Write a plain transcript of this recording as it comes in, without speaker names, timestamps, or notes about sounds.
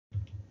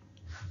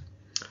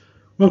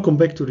Welcome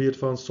back to the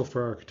Advanced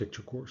Software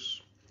Architecture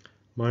course.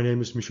 My name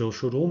is Michel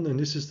Chaudron and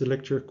this is the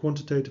lecture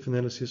Quantitative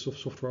Analysis of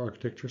Software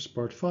Architectures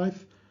Part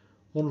 5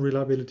 on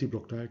Reliability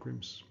Block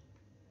Diagrams.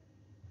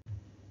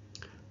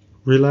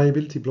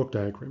 Reliability Block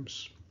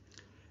Diagrams.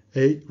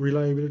 A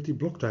reliability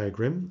block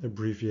diagram,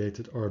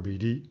 abbreviated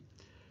RBD,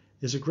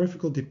 is a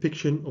graphical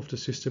depiction of the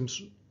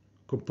system's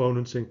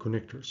components and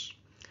connectors,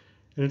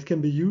 and it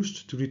can be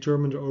used to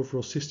determine the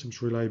overall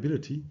system's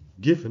reliability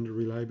given the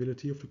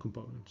reliability of the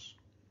components.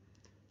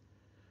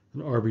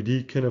 An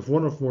RBD can have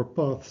one or more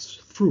paths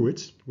through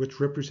it,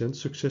 which represent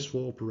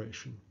successful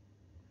operation.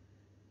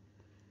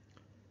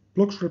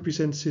 Blocks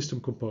represent system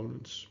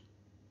components.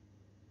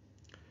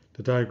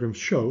 The diagram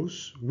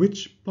shows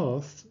which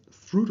paths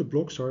through the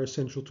blocks are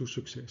essential to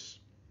success.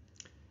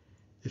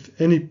 If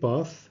any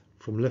path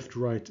from left to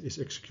right is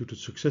executed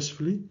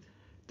successfully,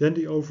 then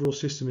the overall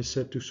system is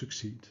said to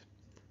succeed.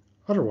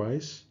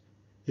 Otherwise,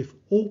 if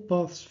all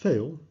paths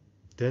fail,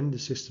 then the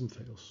system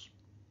fails.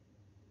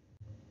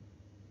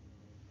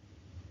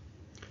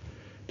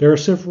 There are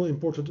several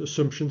important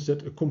assumptions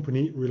that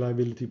accompany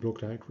reliability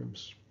block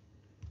diagrams.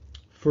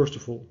 First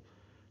of all,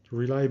 the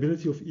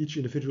reliability of each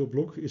individual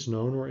block is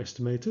known or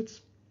estimated.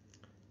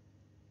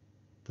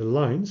 The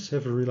lines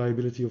have a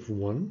reliability of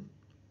 1,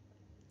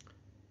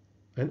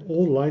 and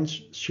all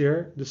lines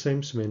share the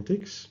same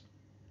semantics.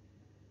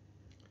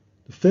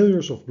 The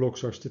failures of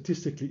blocks are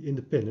statistically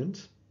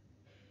independent.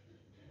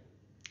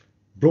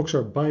 Blocks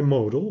are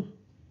bimodal,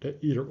 they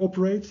either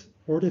operate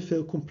or they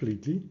fail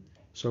completely.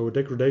 So a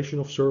degradation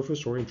of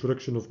service or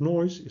introduction of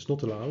noise is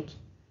not allowed.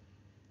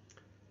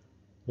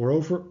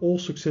 Moreover, all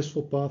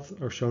successful paths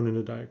are shown in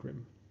the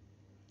diagram.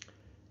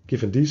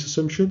 Given these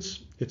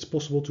assumptions, it's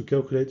possible to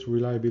calculate the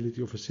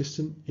reliability of a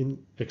system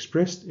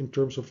expressed in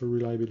terms of a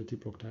reliability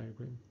block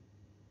diagram.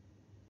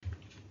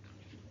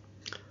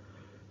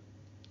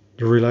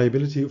 The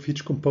reliability of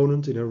each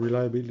component in a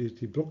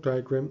reliability block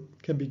diagram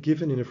can be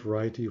given in a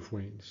variety of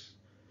ways,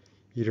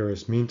 either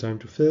as mean time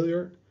to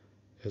failure,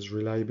 as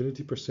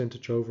reliability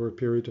percentage over a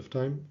period of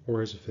time,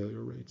 or as a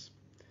failure rate.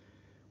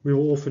 We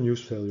will often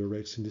use failure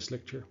rates in this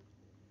lecture.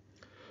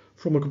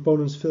 From a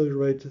component's failure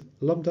rate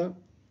lambda,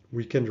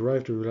 we can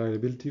derive the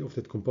reliability of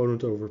that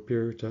component over a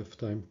period of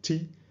time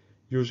t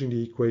using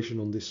the equation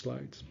on this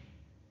slide.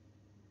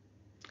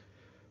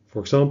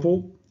 For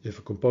example, if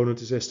a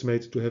component is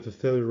estimated to have a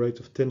failure rate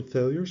of 10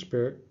 failures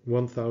per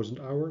 1000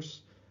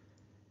 hours,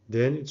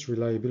 then its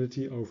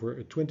reliability over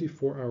a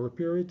 24-hour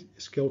period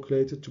is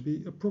calculated to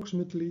be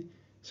approximately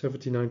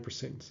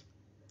 79%.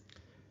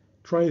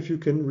 Try if you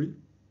can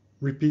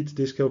repeat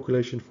this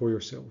calculation for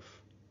yourself.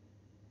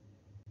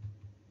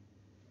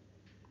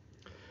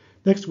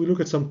 Next, we look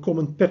at some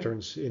common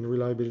patterns in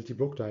reliability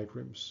block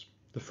diagrams.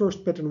 The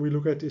first pattern we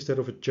look at is that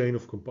of a chain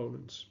of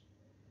components.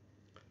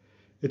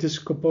 It is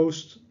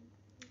composed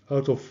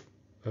out of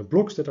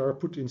blocks that are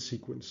put in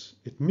sequence.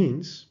 It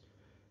means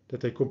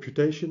that a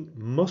computation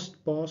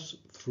must pass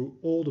through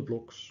all the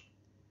blocks.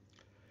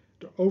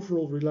 The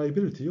overall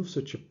reliability of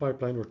such a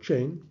pipeline or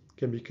chain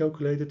can be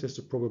calculated as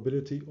the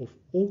probability of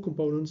all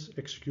components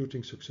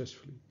executing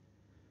successfully,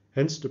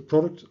 hence the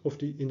product of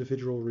the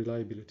individual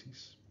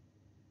reliabilities.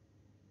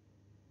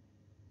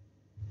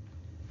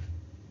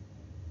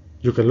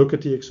 You can look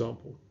at the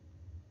example.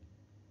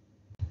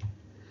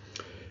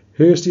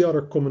 Here's the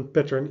other common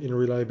pattern in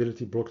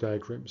reliability block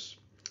diagrams.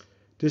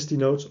 This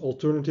denotes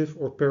alternative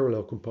or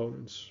parallel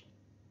components.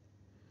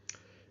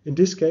 In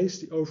this case,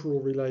 the overall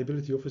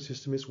reliability of a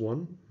system is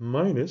 1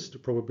 minus the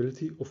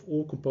probability of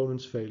all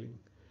components failing.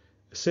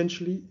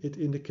 Essentially, it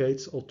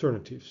indicates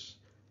alternatives.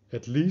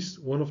 At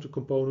least one of the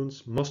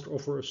components must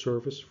offer a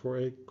service for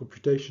a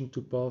computation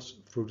to pass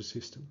through the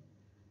system.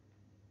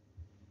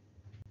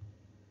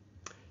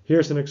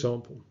 Here's an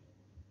example.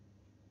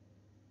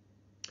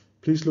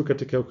 Please look at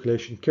the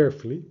calculation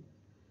carefully.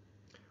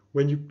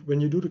 When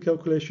you do the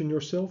calculation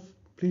yourself,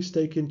 please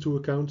take into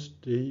account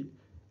the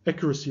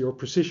accuracy or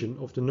precision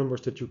of the numbers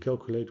that you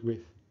calculate with.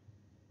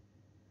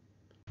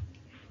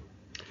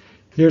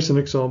 Here's an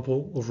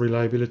example of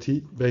reliability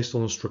based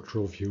on a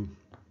structural view.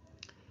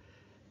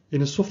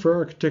 In a software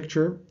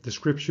architecture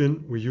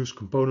description, we use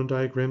component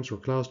diagrams or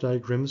class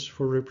diagrams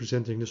for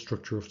representing the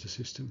structure of the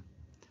system.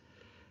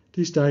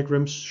 These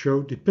diagrams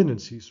show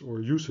dependencies or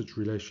usage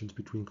relations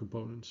between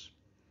components.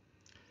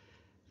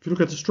 If you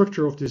look at the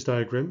structure of this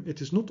diagram, it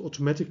is not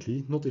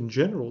automatically, not in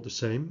general, the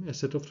same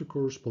as that of the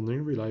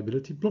corresponding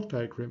reliability block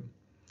diagram.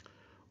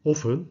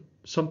 Often,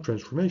 some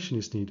transformation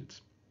is needed.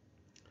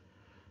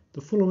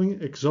 The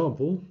following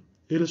example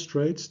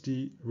illustrates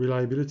the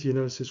reliability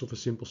analysis of a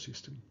simple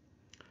system.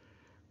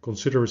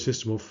 Consider a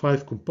system of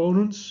 5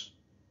 components,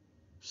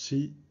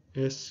 C,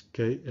 S,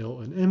 K, L,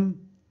 and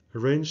M,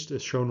 arranged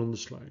as shown on the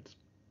slide.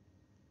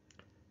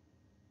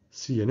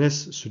 C and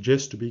S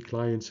suggest to be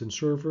clients and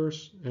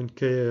servers, and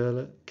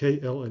K,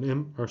 L, and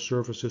M are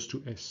services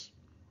to S.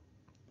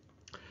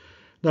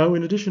 Now,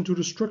 in addition to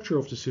the structure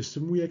of the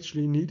system, we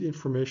actually need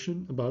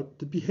information about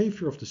the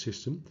behavior of the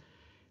system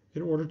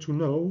in order to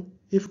know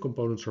if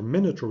components are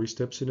mandatory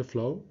steps in a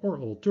flow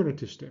or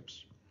alternative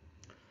steps.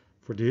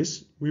 For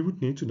this, we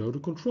would need to know the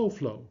control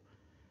flow.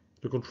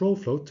 The control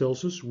flow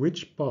tells us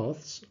which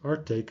paths are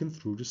taken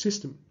through the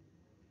system.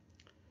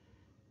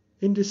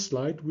 In this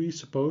slide, we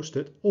suppose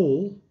that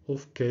all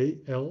of K,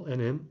 L,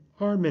 and M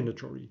are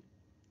mandatory.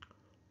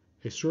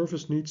 A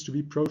service needs to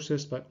be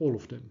processed by all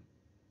of them.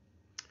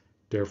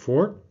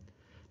 Therefore,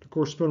 the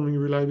corresponding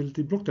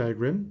reliability block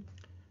diagram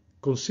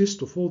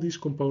consists of all these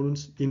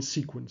components in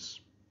sequence.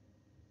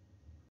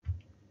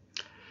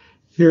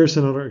 Here is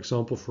another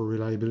example for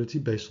reliability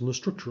based on the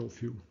structural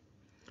view.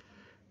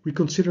 We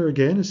consider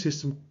again a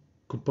system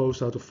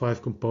composed out of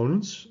 5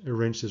 components,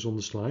 arranged as on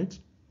the slide.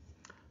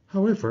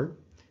 However,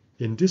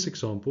 in this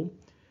example,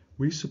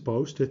 we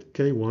suppose that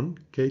K1,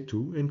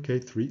 K2, and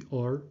K3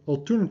 are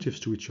alternatives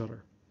to each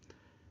other.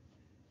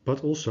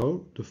 But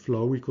also, the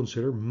flow we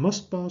consider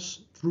must pass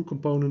through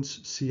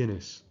components C and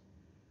S,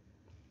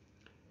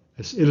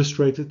 as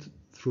illustrated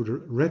through the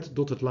red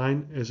dotted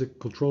line as a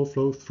control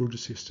flow through the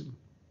system.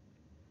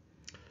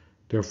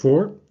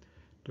 Therefore,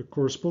 the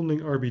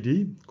corresponding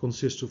RBD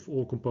consists of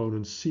all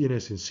components C and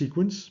S in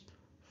sequence,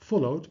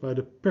 followed by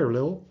the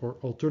parallel or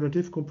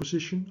alternative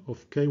composition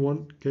of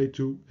K1,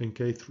 K2, and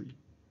K3.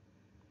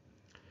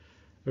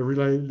 A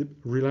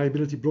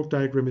reliability block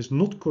diagram is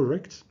not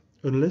correct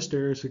unless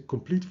there is a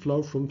complete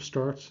flow from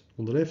start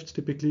on the left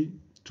typically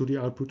to the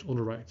output on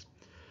the right.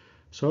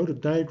 So the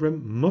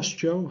diagram must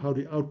show how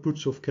the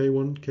outputs of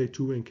K1,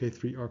 K2, and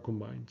K3 are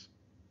combined.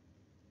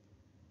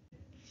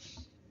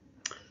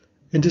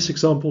 In this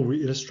example,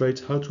 we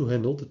illustrate how to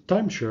handle the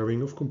time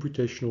sharing of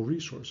computational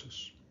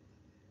resources.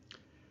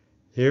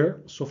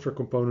 Here, software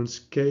components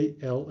K,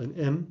 L, and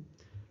M,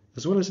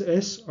 as well as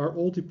S, are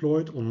all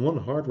deployed on one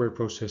hardware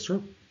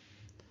processor,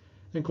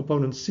 and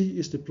component C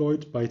is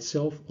deployed by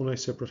itself on a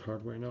separate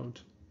hardware node.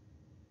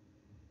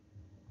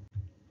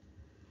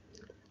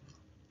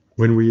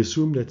 When we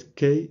assume that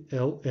K,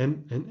 L,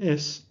 M, and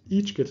S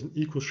each get an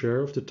equal share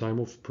of the time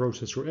of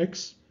processor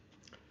X,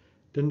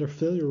 then their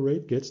failure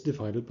rate gets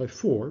divided by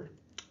 4,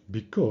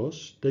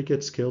 because they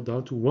get scaled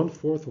down to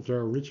 1/4 of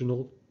their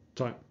original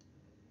time.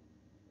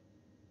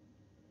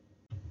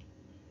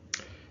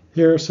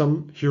 Here are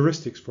some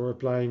heuristics for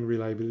applying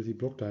reliability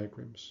block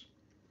diagrams.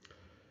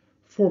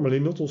 Formally,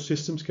 not all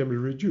systems can be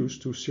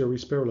reduced to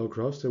series parallel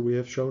graphs that we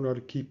have shown are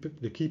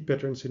the key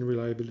patterns in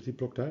reliability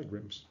block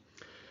diagrams.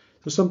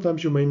 So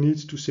sometimes you may need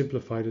to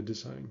simplify the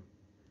design.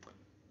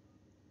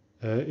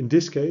 In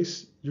this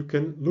case, you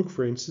can look,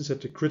 for instance, at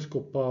the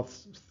critical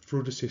paths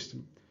through the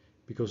system,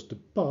 because the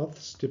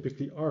paths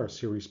typically are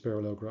series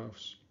parallel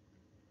graphs.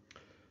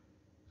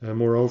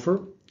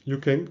 Moreover, you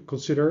can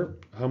consider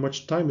how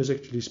much time is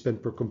actually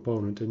spent per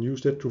component and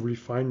use that to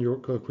refine your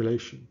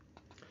calculation.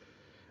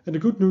 And the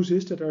good news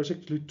is that there's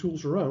actually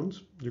tools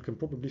around, you can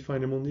probably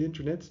find them on the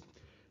internet,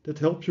 that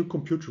help you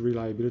compute the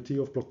reliability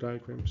of block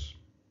diagrams.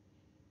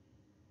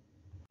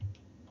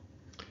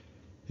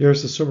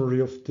 Here's the summary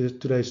of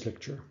today's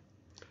lecture.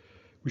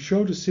 We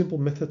showed a simple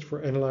method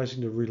for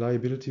analyzing the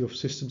reliability of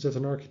systems at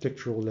an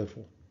architectural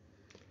level.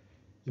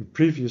 In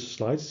previous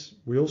slides,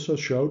 we also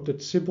showed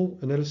that simple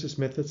analysis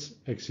methods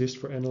exist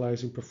for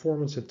analyzing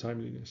performance and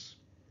timeliness.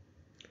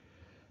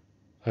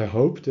 I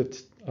hope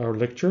that our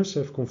lectures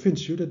have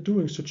convinced you that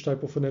doing such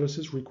type of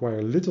analysis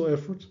require little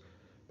effort,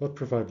 but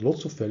provide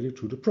lots of value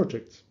to the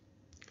project.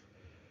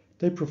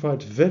 They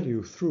provide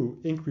value through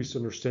increased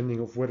understanding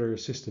of whether a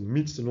system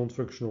meets the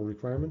non-functional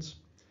requirements.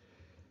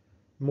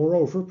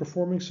 Moreover,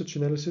 performing such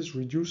analysis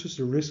reduces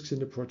the risks in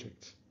the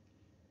project.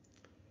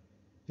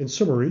 In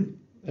summary,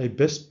 a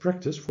best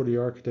practice for the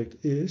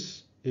architect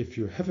is, if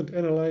you haven't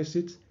analyzed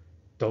it,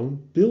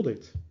 don't build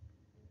it.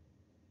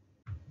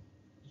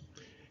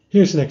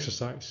 Here's an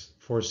exercise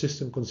for a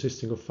system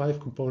consisting of 5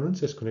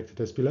 components as connected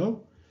as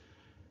below.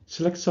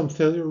 Select some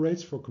failure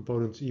rates for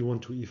components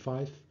E1 to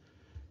E5,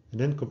 and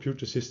then compute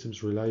the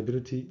system's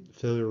reliability,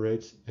 failure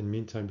rates, and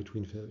mean time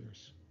between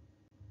failures.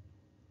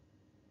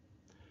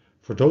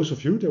 For those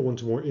of you that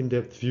want a more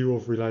in-depth view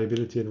of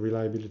reliability and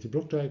reliability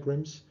block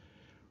diagrams,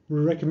 we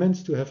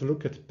recommend to have a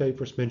look at the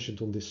papers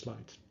mentioned on this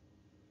slide.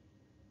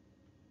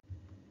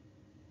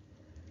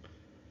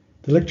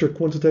 The lecture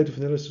Quantitative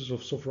Analysis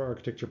of Software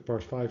Architecture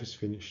Part 5 is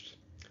finished.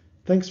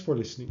 Thanks for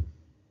listening.